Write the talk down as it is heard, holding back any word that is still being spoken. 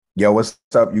Yo, what's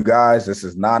up, you guys? This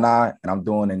is Nana, and I'm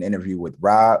doing an interview with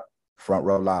Rob, Front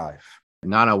Row Live.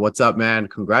 Nana, what's up, man?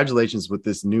 Congratulations with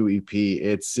this new EP.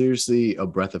 It's seriously a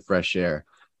breath of fresh air.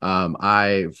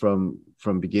 I from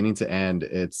beginning to end,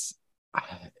 it's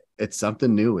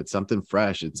something new. It's something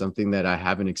fresh. It's something that I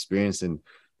haven't experienced in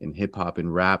hip hop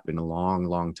and rap in a long,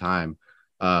 long time.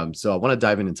 So I want to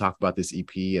dive in and talk about this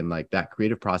EP and like that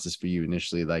creative process for you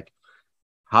initially. Like,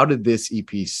 how did this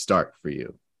EP start for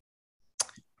you?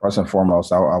 First and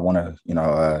foremost, I want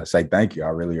to, say thank you. I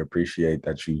really appreciate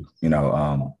that you,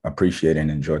 appreciate and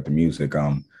enjoyed the music.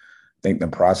 I think the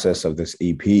process of this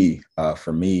EP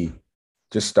for me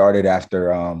just started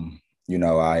after, I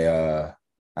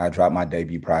dropped my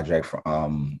debut project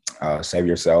from Save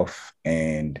Yourself,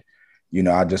 and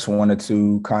I just wanted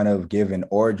to kind of give an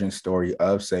origin story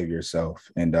of Save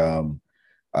Yourself, and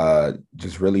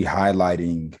just really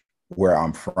highlighting where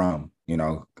I'm from.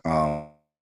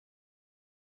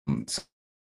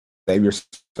 Save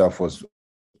Yourself was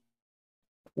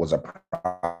a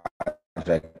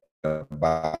project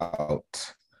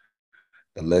about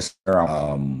the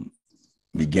listener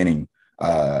beginning,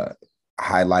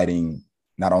 highlighting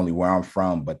not only where I'm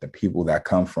from, but the people that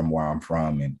come from where I'm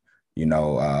from, and you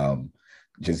know, um,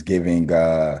 just giving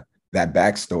that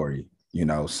backstory.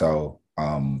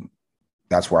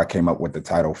 That's where I came up with the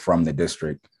title "From the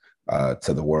District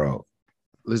to the World."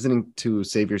 Listening to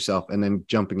Save Yourself and then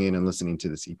jumping in and listening to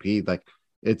this EP, like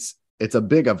it's a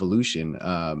big evolution,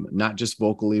 not just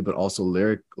vocally but also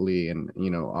lyrically, and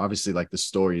obviously like the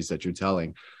stories that you're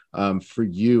telling. For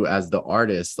you as the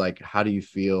artist, like how do you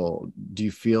feel? Do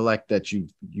you feel like that you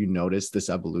notice this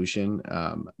evolution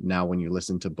now when you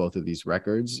listen to both of these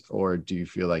records, or do you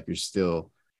feel like you're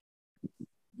still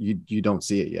you don't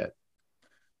see it yet?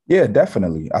 Yeah,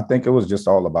 definitely. I think it was just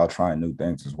all about trying new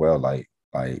things as well,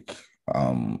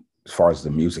 as far as the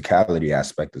musicality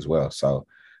aspect as well. So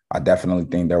I definitely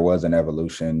think there was an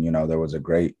evolution. There was a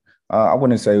great. I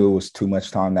wouldn't say it was too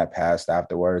much time that passed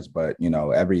afterwards, but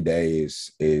every day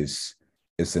is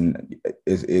it's an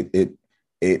is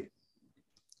it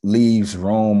leaves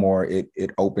room, or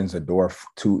it opens a door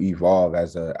to evolve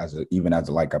as a even as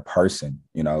like a person.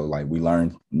 Like we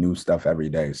learn new stuff every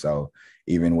day. So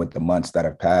even with the months that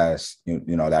have passed,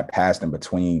 that passed in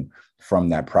between, from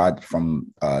that project,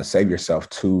 from Save Yourself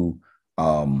to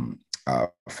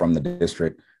from the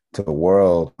district to the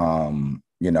world,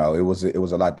 it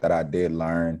was a lot that I did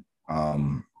learn.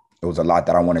 It was a lot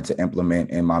that I wanted to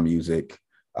implement in my music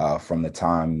from the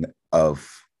time of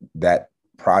that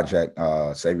project,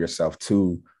 Save Yourself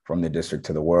to From the District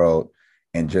to the World,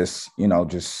 and just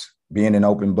being an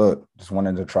open book, just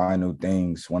wanting to try new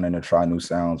things, wanting to try new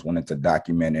sounds, wanting to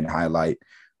document and highlight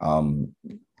um,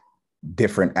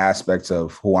 different aspects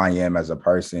of who I am as a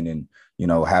person, and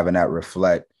having that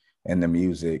reflect in the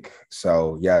music.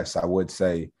 So yes, I would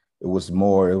say it was a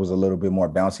little bit more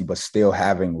bouncy, but still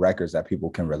having records that people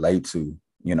can relate to,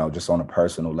 just on a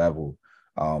personal level.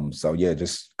 So yeah,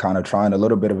 just kind of trying a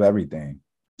little bit of everything.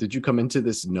 Did you come into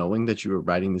this knowing that you were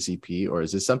writing this EP, or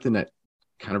is this something that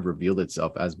kind of revealed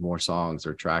itself as more songs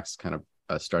or tracks kind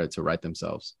of started to write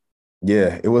themselves?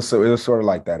 Yeah, it was sort of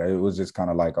like that. It was just kind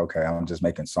of like, okay, I'm just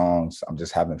making songs, I'm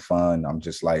just having fun, I'm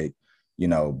just like,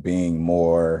 being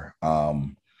more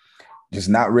just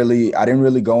not really, I didn't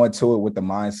really go into it with the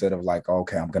mindset of like,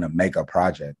 okay, I'm gonna make a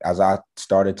project. As I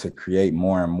started to create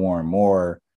more and more and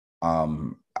more,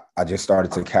 I just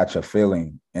started to catch a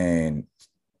feeling, and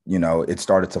it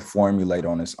started to formulate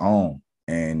on its own.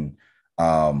 And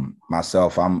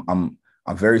myself, I'm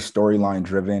very storyline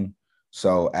driven.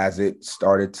 So as it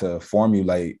started to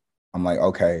formulate, I'm like,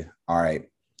 okay, all right,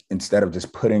 instead of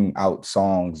just putting out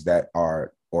songs that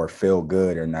are or feel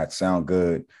good or not sound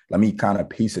good, let me kind of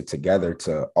piece it together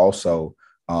to also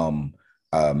um,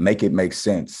 make it make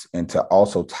sense, and to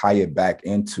also tie it back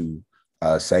into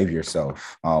Save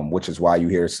Yourself, which is why you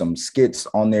hear some skits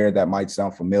on there that might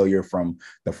sound familiar from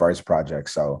the first project.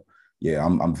 So yeah,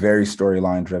 I'm very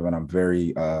storyline driven. I'm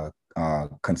very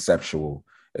conceptual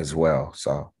as well.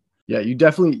 So Yeah, you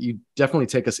definitely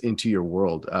take us into your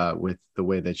world with the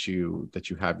way that you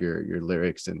have your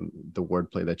lyrics and the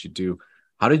wordplay that you do.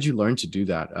 How did you learn to do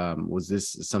that? Was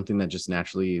this something that just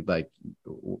naturally, like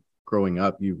growing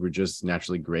up, you were just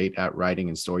naturally great at writing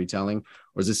and storytelling,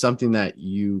 or is this something that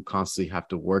you constantly have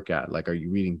to work at? Like, are you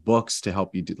reading books to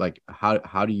help you do? Like,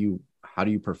 how do you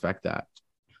perfect that?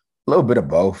 a little bit of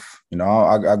both.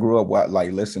 I grew up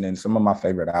like listening. Some of my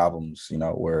favorite albums,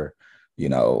 were, you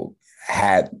know,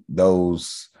 had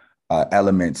those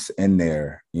elements in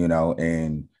there,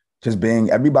 and just being,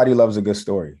 everybody loves a good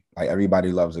story. Like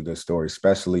everybody loves a good story,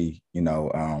 especially,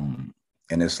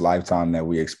 in this lifetime that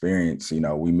we experience,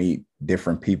 we meet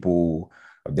different people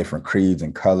of different creeds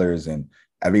and colors, and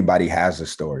everybody has a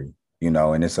story,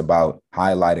 and it's about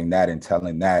highlighting that and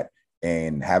telling that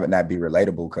and having that be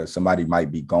relatable, because somebody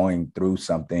might be going through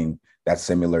something that's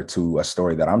similar to a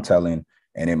story that I'm telling,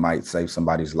 and it might save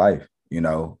somebody's life,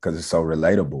 because it's so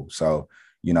relatable. So,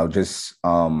 just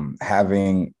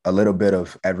having a little bit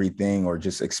of everything, or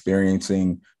just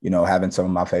experiencing, having some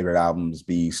of my favorite albums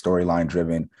be storyline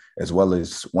driven, as well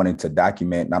as wanting to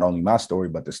document not only my story,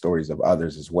 but the stories of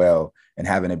others as well, and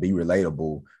having it be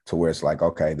relatable to where it's like,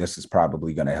 okay, this is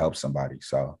probably going to help somebody.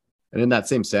 So, and in that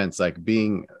same sense, like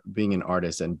being an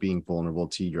artist and being vulnerable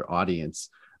to your audience,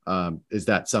 is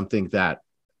that something that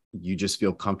you just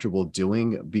feel comfortable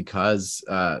doing? Because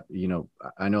I know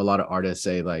a lot of artists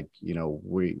say, like,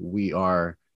 we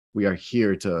are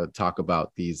here to talk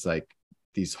about these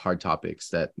hard topics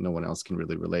that no one else can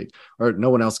really relate, or no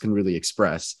one else can really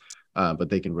express, but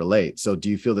they can relate. So do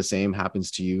you feel the same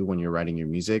happens to you when you're writing your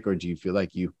music, or do you feel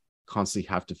like you constantly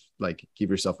have to like give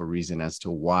yourself a reason as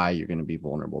to why you're going to be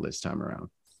vulnerable this time around?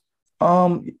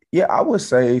 Yeah, I would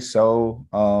say so.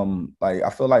 Like, I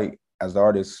feel like as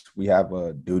artists, we have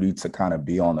a duty to kind of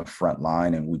be on the front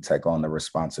line, and we take on the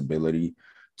responsibility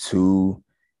to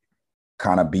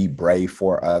kind of be brave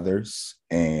for others,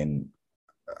 and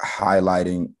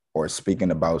highlighting or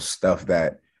speaking about stuff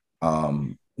that,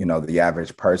 the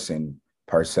average person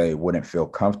per se wouldn't feel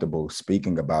comfortable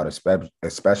speaking about,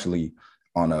 especially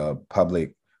on a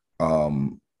public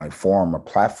like forum or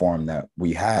platform that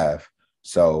we have.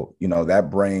 So,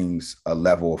 that brings a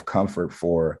level of comfort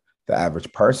for the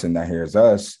average person that hears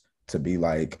us to be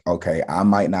like, okay, I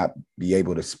might not be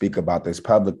able to speak about this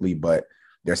publicly, but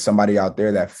there's somebody out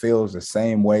there that feels the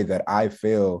same way that I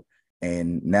feel.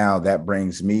 And now that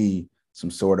brings me some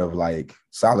sort of like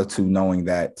solitude, knowing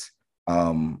that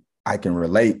I can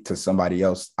relate to somebody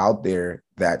else out there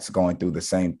that's going through the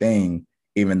same thing,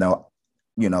 even though,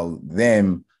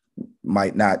 them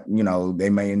might not, they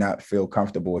may not feel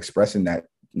comfortable expressing that,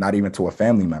 not even to a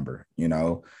family member.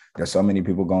 There's so many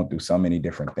people going through so many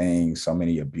different things, so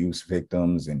many abuse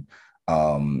victims, and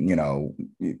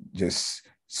just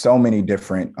so many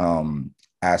different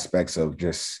aspects of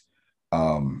just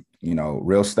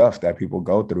real stuff that people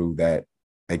go through that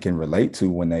they can relate to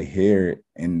when they hear it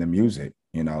in the music.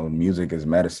 Music is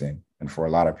medicine, and for a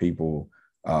lot of people,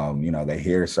 they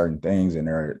hear certain things, and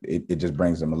it just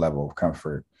brings them a level of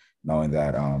comfort knowing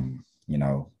that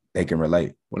they can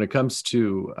relate. When it comes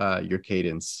to your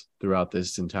cadence throughout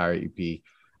this entire EP,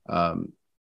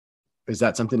 is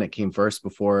that something that came first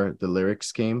before the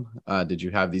lyrics came? Did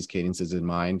you have these cadences in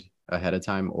mind ahead of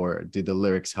time, or did the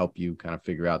lyrics help you kind of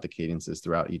figure out the cadences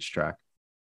throughout each track?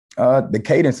 The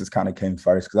cadences kind of came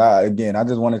first, because I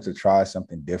just wanted to try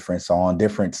something different. So on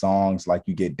different songs, like,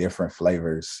 you get different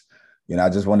flavors. I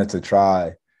just wanted to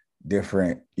try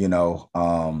different,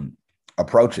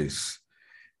 approaches.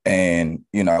 And,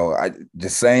 the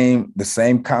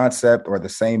same concept or the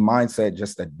same mindset,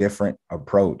 just a different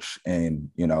approach. And,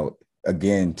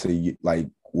 again, to like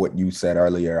what you said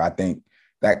earlier, I think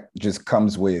that just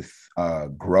comes with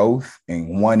growth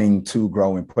and wanting to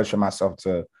grow and pushing myself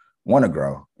to want to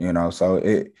grow, so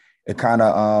it kind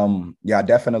of, I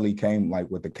definitely came like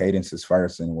with the cadences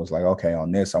first, and was like, okay,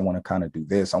 on this, I want to kind of do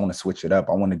this. I want to switch it up.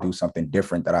 I want to do something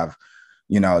different that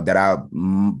that I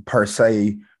per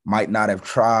se might not have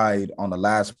tried on the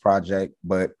last project,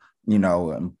 but,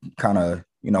 I'm kind of,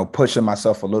 pushing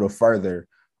myself a little further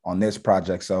on this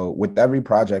project. So with every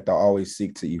project, I always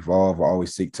seek to evolve. I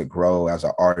always seek to grow as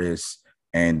an artist,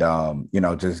 and,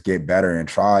 just get better and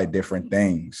try different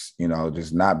things,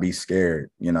 just not be scared.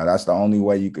 That's the only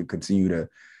way you could continue to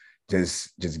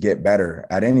just get better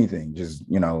at anything. Just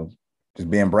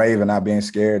being brave and not being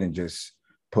scared, and just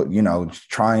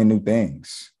trying new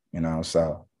things,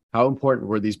 so. How important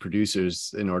were these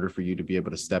producers in order for you to be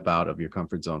able to step out of your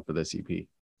comfort zone for this EP?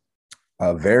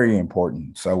 Very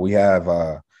important. So we have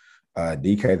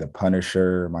DK the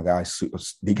Punisher, my guy.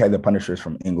 DK the Punisher is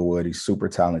from Inglewood. He's super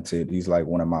talented. He's like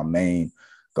one of my main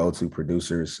go-to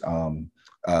producers.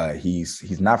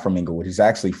 He's not from Inglewood. He's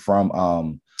actually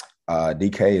from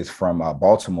DK is from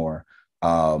Baltimore. We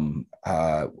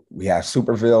have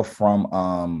Superville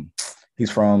from he's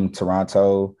from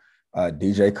Toronto.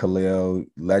 DJ Khalil,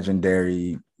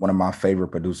 legendary, one of my favorite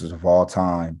producers of all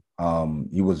time.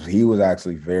 He was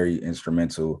actually very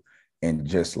instrumental in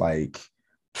just like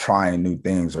trying new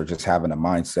things, or just having a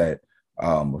mindset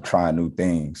of trying new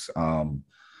things.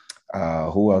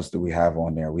 Who else do we have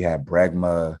on there? We have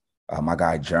Bregma. My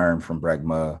guy Germ from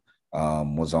Bregma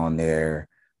was on there.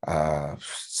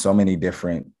 So many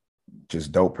different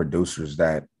just dope producers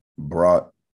that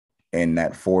brought and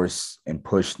that forced and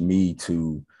pushed me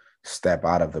to step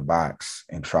out of the box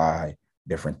and try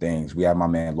different things. We have my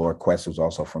man Lord Quest, who's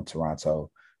also from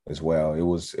Toronto as well. It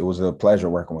was a pleasure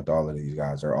working with all of these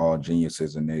guys. They're all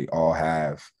geniuses, and they all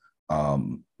have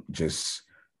just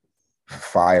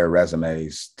fire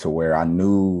resumes to where I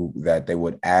knew that they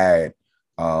would add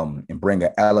and bring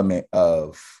an element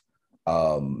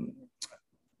um,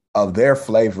 of their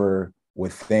flavor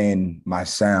within my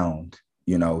sound,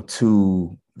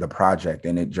 to the project,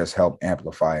 and it just helped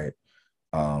amplify it,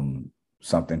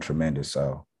 something tremendous.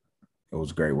 So it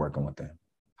was great working with them.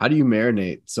 How do you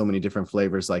marinate so many different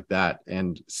flavors like that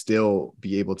and still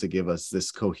be able to give us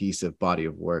this cohesive body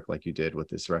of work like you did with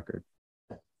this record?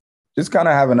 Just kind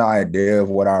of having an idea of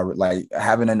what I like,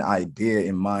 having an idea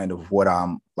in mind of what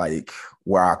I'm like,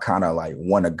 where I kind of like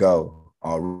want to go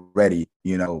already,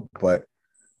 but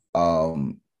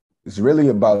it's really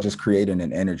about just creating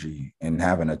an energy and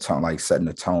having a tone, like setting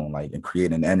a tone, like, and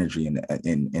creating energy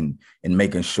and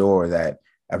making sure that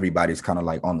everybody's kind of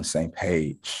like on the same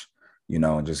page,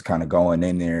 and just kind of going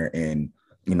in there and,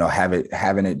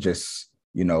 having it just,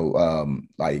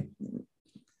 like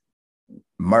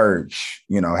merge,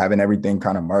 having everything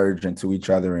kind of merge into each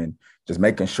other and just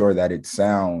making sure that it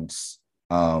sounds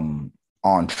on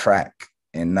track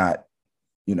and not,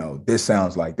 this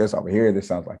sounds like this over here, this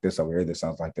sounds like this over here, this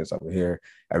sounds like this over here.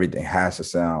 Everything has to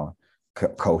sound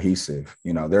cohesive.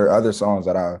 There are other songs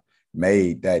that I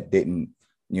made that didn't,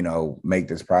 make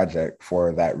this project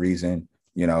for that reason.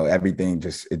 Everything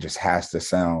just has to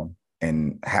sound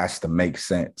and has to make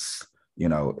sense,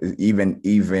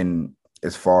 even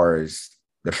as far as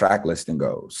the track listing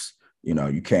goes.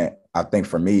 You can't, I think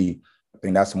for me, I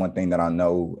think that's one thing that I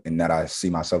know and that I see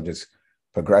myself just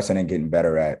progressing and getting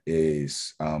better at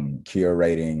is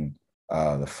curating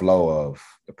the flow of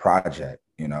the project,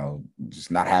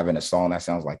 just not having a song that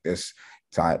sounds like this,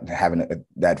 having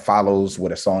that follows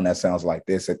with a song that sounds like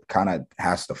this. It kind of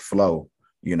has to flow,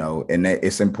 and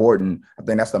it's important. I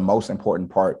think that's the most important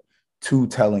part to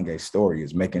telling a story,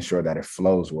 is making sure that it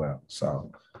flows well.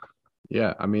 So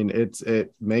yeah, I mean,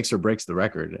 it makes or breaks the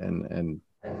record, and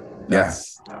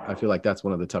that's, yeah. I feel like that's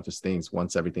one of the toughest things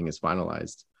once everything is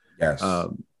finalized. Yes.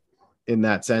 In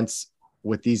that sense,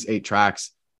 with these 8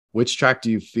 tracks, which track do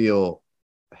you feel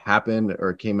happened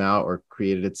or came out or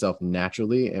created itself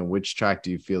naturally, and which track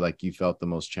do you feel like you felt the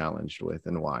most challenged with,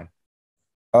 and why?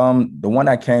 The one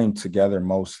that came together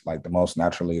the most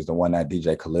naturally is the one that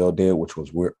DJ Khalil did, which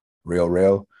was Real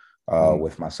Real,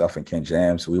 with myself and Ken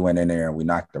Jams. We went in there and we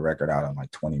knocked the record out in like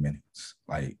 20 minutes.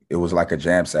 Like, it was like a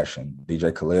jam session.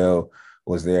 DJ Khalil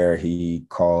was there. He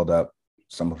called up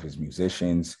some of his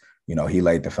musicians. He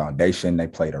laid the foundation. They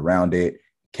played around it.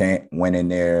 Kent went in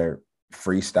there,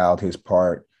 freestyled his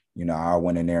part. I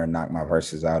went in there and knocked my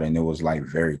verses out, and it was like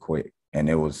very quick. And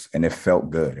it felt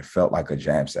good. It felt like a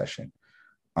jam session.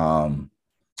 The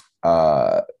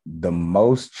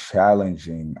most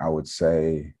challenging, I would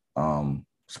say,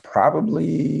 is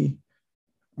probably,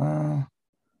 I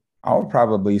would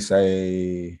probably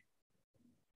say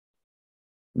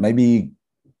maybe,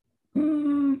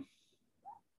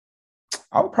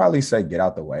 I would probably say Get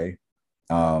Out the Way,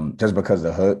 just because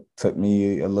the hook took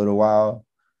me a little while.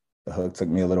 The hook took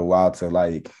me a little while to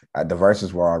the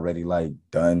verses were already like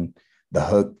done. The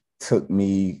hook took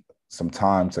me some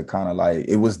time to kind of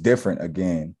it was different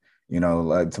again,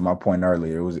 like to my point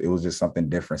earlier, it was just something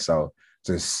different. So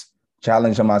just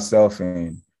challenging myself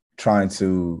and trying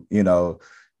to,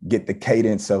 get the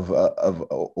cadence of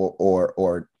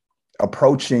or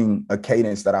approaching a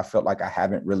cadence that I felt like I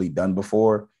haven't really done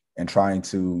before, and trying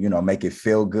to, make it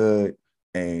feel good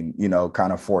and,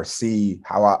 kind of foresee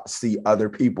how I see other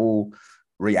people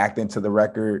reacting to the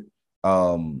record,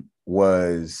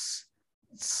 was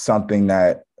something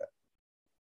that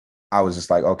I was just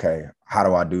like, okay, how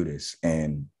do I do this?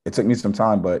 And it took me some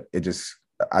time, but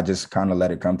I just kind of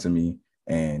let it come to me,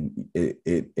 and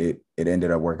it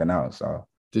ended up working out. So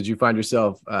did you find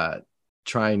yourself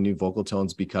trying new vocal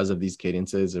tones because of these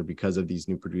cadences or because of these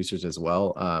new producers as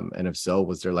well? And if so,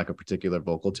 was there like a particular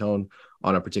vocal tone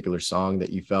on a particular song that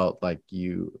you felt like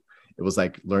it was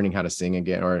like learning how to sing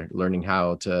again, or learning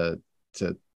how to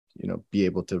be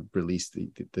able to release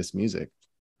this music?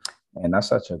 And that's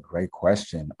such a great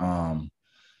question.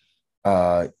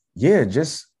 Yeah,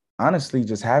 just honestly,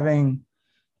 just having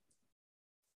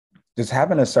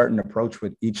a certain approach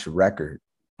with each record.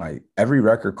 Like, every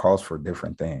record calls for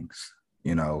different things.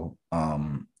 You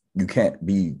can't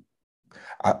be,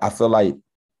 I feel like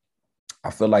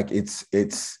it's,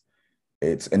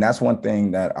 and that's one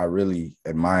thing that I really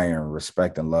admire and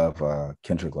respect and love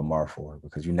Kendrick Lamar for,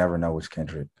 because you never know which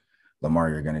Kendrick Lamar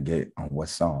you're going to get on what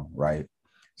song, right?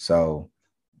 So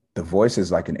the voice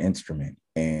is like an instrument,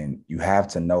 and you have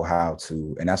to know how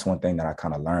to, and that's one thing that I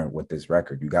kind of learned with this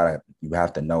record. You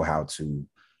have to know how to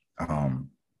um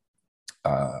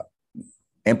uh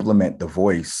implement the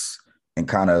voice and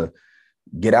kind of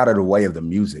get out of the way of the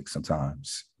music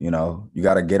sometimes. You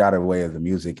got to get out of the way of the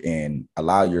music and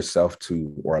allow yourself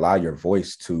to, or allow your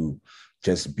voice to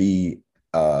just be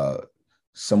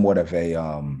somewhat of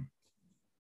a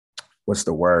what's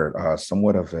the word,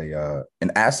 somewhat of a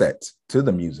an asset to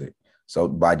the music. So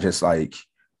by just like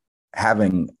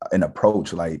having an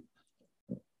approach like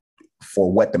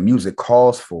for what the music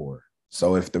calls for.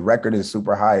 So if the record is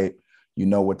super high, you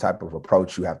know what type of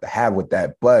approach you have to have with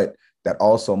that. But that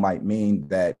also might mean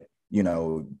that, you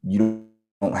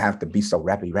don't have to be so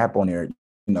rappy rap on there.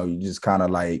 You just kind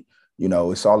of like,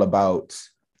 it's all about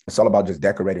just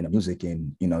decorating the music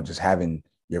and, just having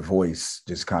your voice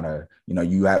just kind of,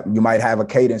 you might have a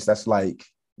cadence that's like,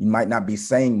 you might not be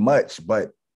saying much,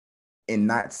 but in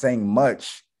not saying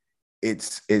much,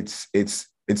 it's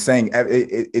saying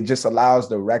it just allows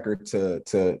the record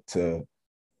to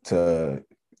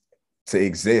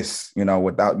exist,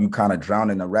 without you kind of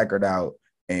drowning the record out,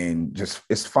 and just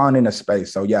it's fun in a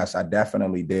space. So yes, I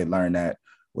definitely did learn that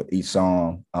with each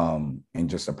song, and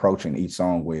just approaching each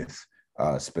song with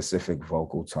specific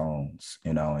vocal tones,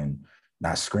 and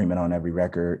not screaming on every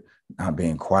record, not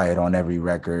being quiet on every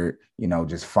record,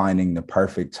 just finding the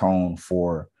perfect tone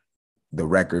for the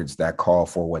records that call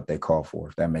for what they call for,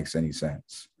 if that makes any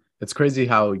sense. It's crazy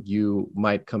how you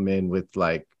might come in with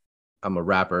like, I'm a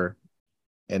rapper,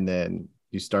 and then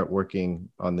you start working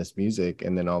on this music,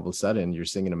 and then all of a sudden you're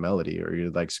singing a melody or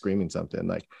you're like screaming something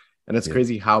like, and it's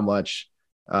crazy how much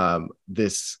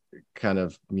this kind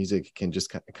of music can just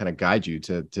kind of guide you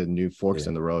to new forks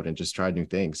in the road and just try new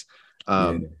things.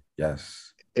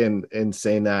 Yes. In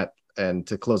saying that, and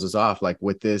to close us off, like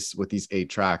with these 8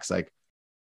 tracks, like,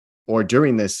 or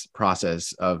during this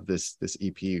process of this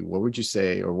EP, what would you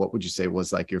say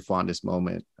was like your fondest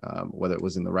moment, whether it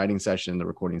was in the writing session, the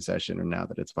recording session, or now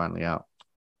that it's finally out?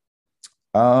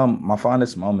 My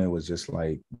fondest moment was just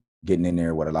like getting in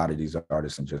there with a lot of these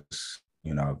artists and just,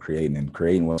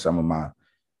 creating with some of my,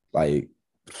 like,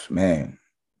 man,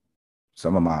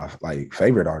 some of my like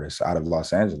favorite artists out of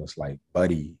Los Angeles, like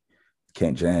Buddy,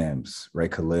 Kent Jams, Ray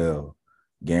Khalil,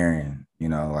 Garen,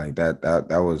 like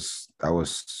that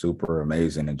was super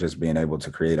amazing. And just being able to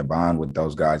create a bond with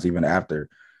those guys, even after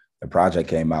the project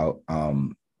came out,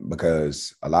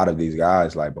 because a lot of these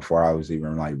guys, like before I was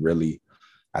even like really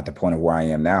at the point of where I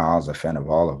am now, I was a fan of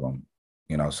all of them,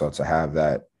 so to have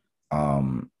that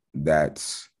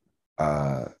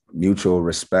mutual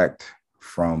respect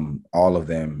from all of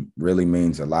them really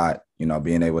means a lot.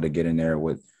 Being able to get in there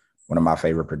with one of my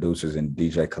favorite producers and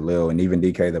DJ Khalil, and even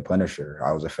DK the Punisher,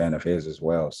 I was a fan of his as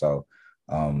well. So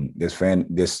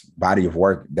this body of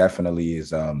work definitely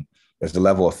is there's the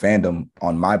level of fandom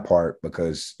on my part,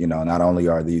 because not only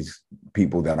are these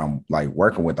people that I'm like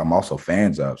working with, I'm also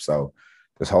fans of. So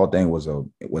this whole thing was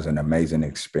an amazing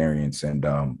experience, and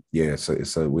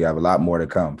we have a lot more to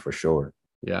come for sure.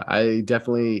 Yeah, I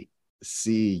definitely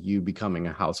see you becoming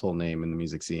a household name in the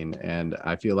music scene, and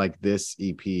I feel like this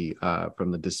EP, from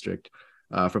the district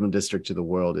to the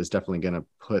world, is definitely going to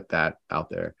put that out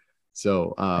there.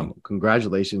 So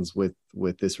congratulations with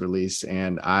this release,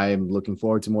 and I'm looking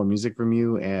forward to more music from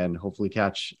you, and hopefully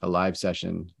catch a live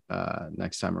session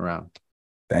next time around.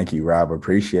 Thank you, Rob.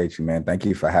 Appreciate you, man. Thank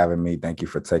you for having me. Thank you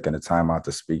for taking the time out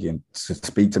to speak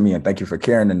to me, and thank you for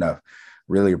caring enough.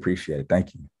 Really appreciate it.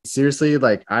 Thank you. Seriously,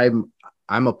 like I'm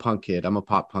a punk kid. I'm a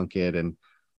pop punk kid and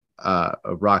a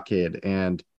rock kid,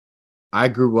 and I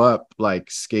grew up like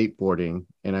skateboarding,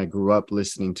 and I grew up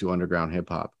listening to underground hip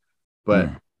hop,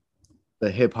 but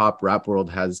the hip hop rap world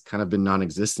has kind of been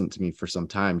non-existent to me for some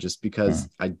time, just because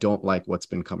I don't like what's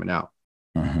been coming out.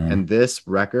 And this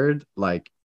record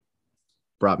like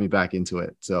brought me back into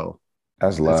it. So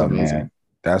that's love, amazing, man.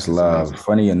 That's love. Amazing.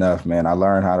 Funny enough, man, I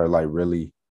learned how to like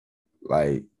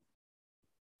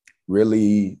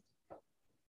really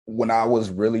when I was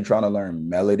really trying to learn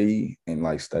melody and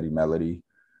like study melody,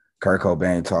 Kurt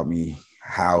Cobain taught me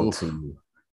how to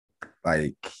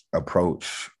like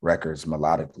approach records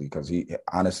melodically, because he's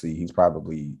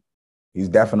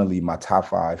definitely my top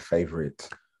 5 favorite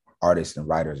artists and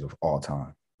writers of all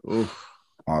time.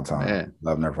 All time. Man.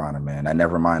 Love Nirvana, man. That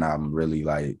Nevermind, I'm really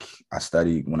like, I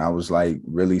studied when I was like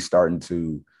really starting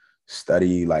to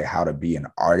study like how to be an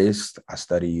artist. I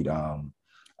studied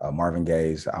Marvin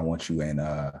Gaye's I Want You, and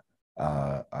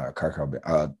Kurt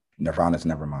Cobain, Nirvana's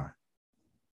Nevermind.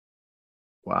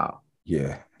 Wow.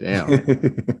 Yeah. Damn.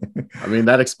 I mean,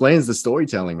 that explains the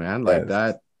storytelling, man. Like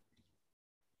that.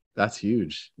 That's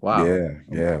huge. Wow. Yeah,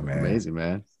 yeah, man. Amazing,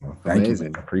 man. Well, thank you, man.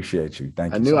 Amazing. Appreciate you.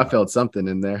 Thank I you knew so I much. felt something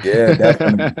in there. Yeah,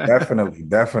 definitely, definitely,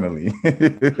 definitely.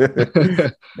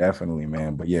 Definitely,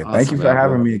 man. But yeah, thank you Awesome, for man.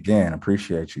 having Well, me again.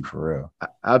 Appreciate you for real.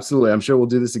 absolutely. I'm sure we'll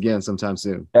do this again sometime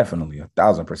soon. Definitely,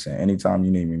 1,000%. Anytime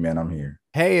you need me, man, I'm here.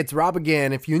 Hey, it's Rob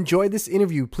again. If you enjoyed this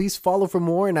interview, please follow for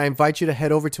more, and I invite you to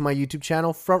head over to my YouTube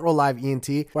channel, Front Row Live ENT,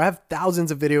 where I have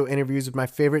thousands of video interviews with my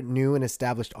favorite new and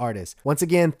established artists. Once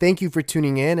again, thank you for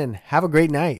tuning in, and have a great night.